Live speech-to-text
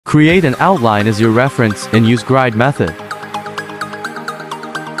Create an outline as your reference and use grid method.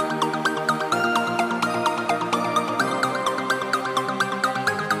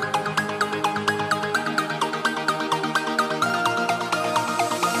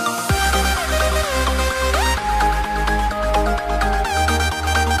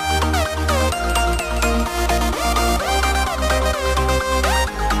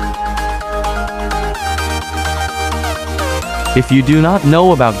 If you do not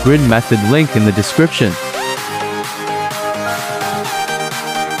know about grid method, link in the description.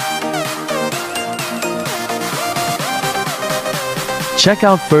 Check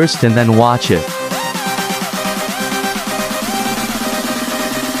out first and then watch it.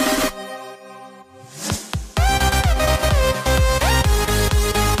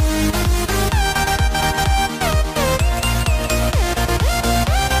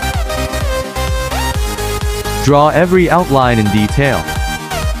 Draw every outline in detail.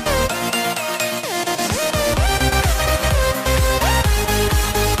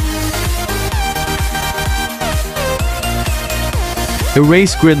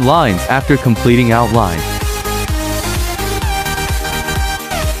 Erase grid lines after completing outline.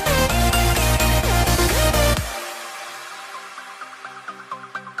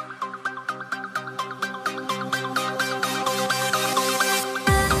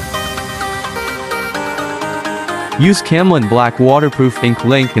 Use Camlin black waterproof ink,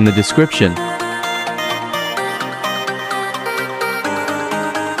 link in the description.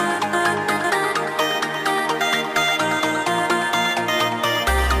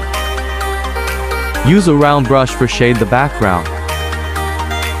 Use a round brush for shade the background.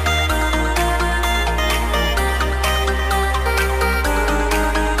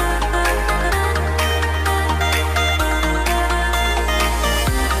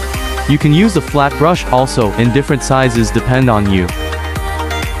 You can use a flat brush also, in different sizes depend on you.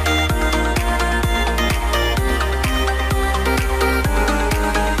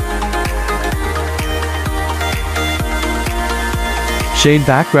 Shade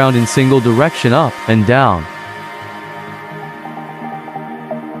background in single direction up and down.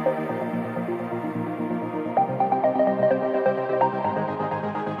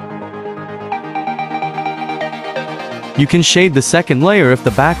 You can shade the second layer if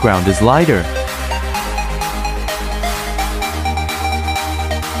the background is lighter.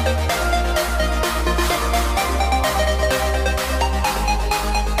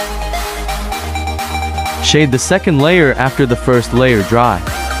 Shade the second layer after the first layer dry.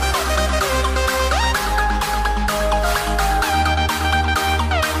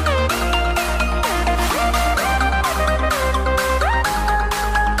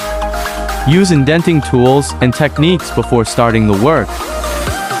 Use indenting tools and techniques before starting the work.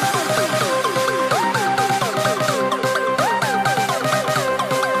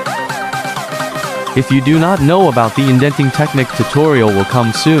 If you do not know about the indenting technique, tutorial will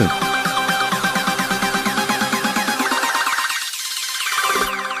come soon.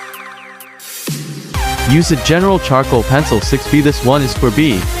 Use a general charcoal pencil 6B. This one is for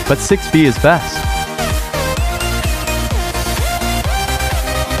B, but 6B is best.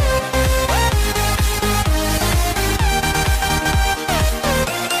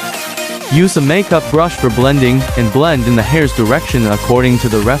 Use a makeup brush for blending, and blend in the hair's direction according to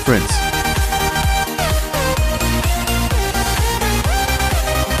the reference.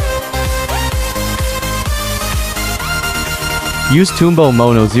 Use Tombow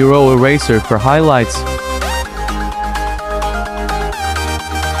Mono Zero Eraser for highlights.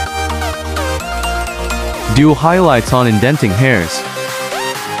 Do highlights on indenting hairs.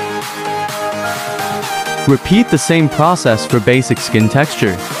 Repeat the same process for basic skin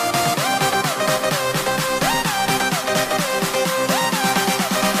texture.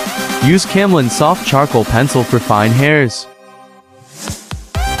 Use Camlin soft charcoal pencil for fine hairs.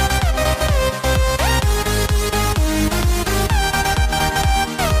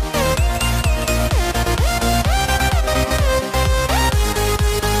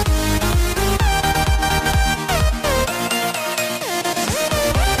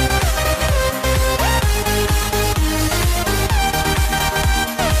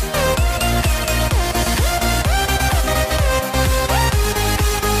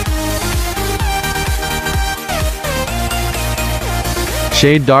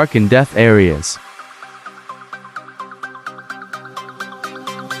 Shade dark in depth areas.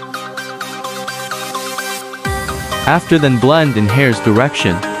 After then blend in hair's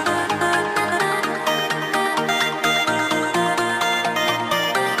direction.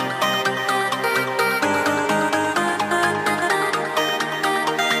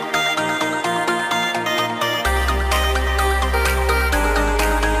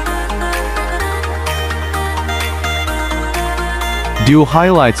 Do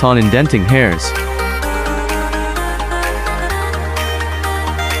highlights on indenting hairs.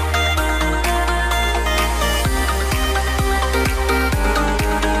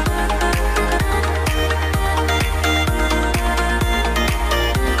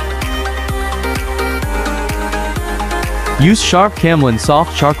 Use sharp Camlin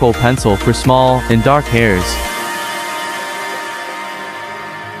soft charcoal pencil for small and dark hairs.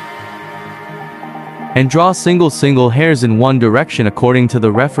 And draw single hairs in one direction according to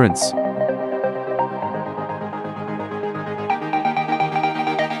the reference.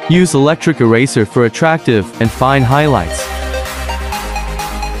 Use electric eraser for attractive and fine highlights.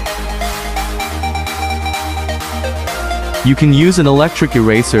 You can use an electric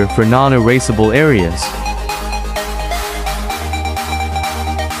eraser for non-erasable areas.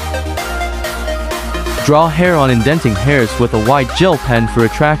 Draw hair on indenting hairs with a white gel pen for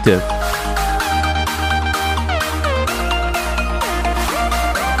attractive.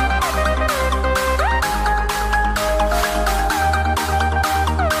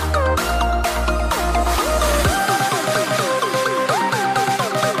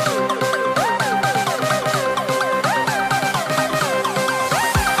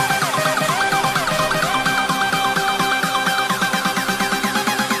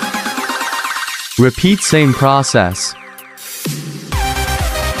 Repeat same process.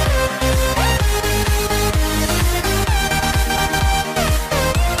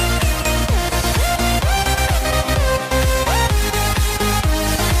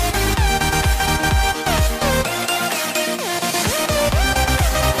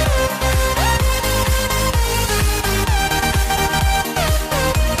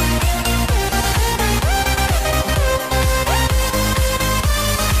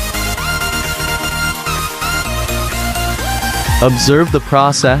 Observe the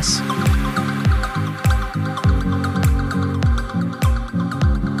process.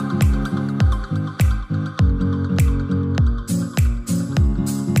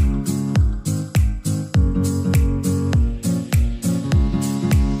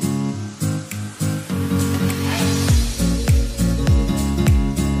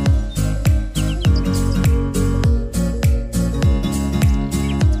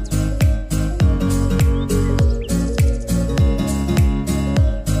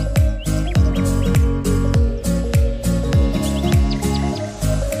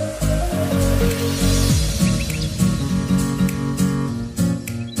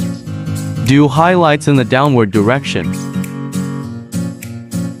 Do highlights in the downward direction.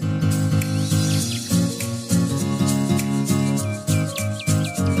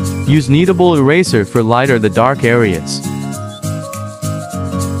 Use kneadable eraser for lighter the dark areas.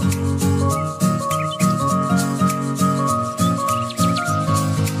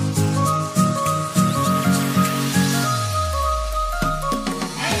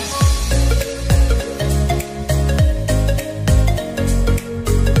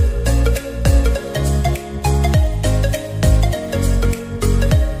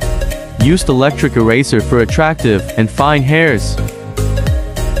 Used electric eraser for attractive and fine hairs.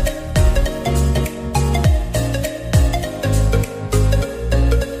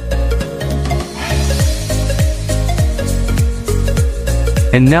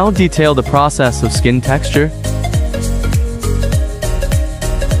 And now detail the process of skin texture.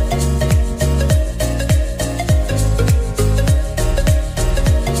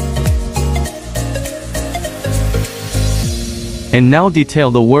 And now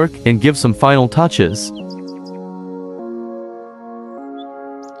detail the work and give some final touches.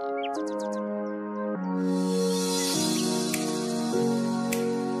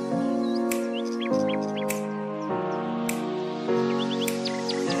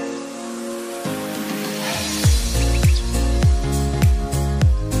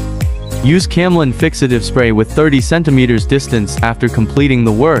 Use Camlin fixative spray with 30 cm distance after completing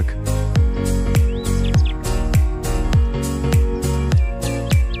the work.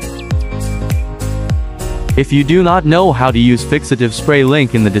 If you do not know how to use fixative spray,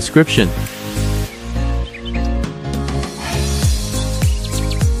 link in the description.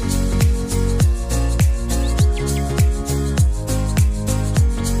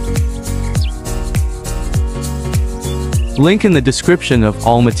 Link in the description of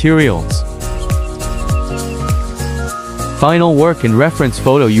all materials. Final work and reference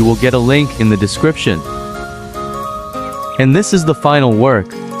photo, you will get a link in the description. And this is the final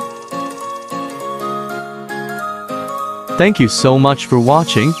work. Thank you so much for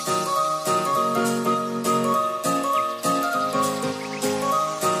watching.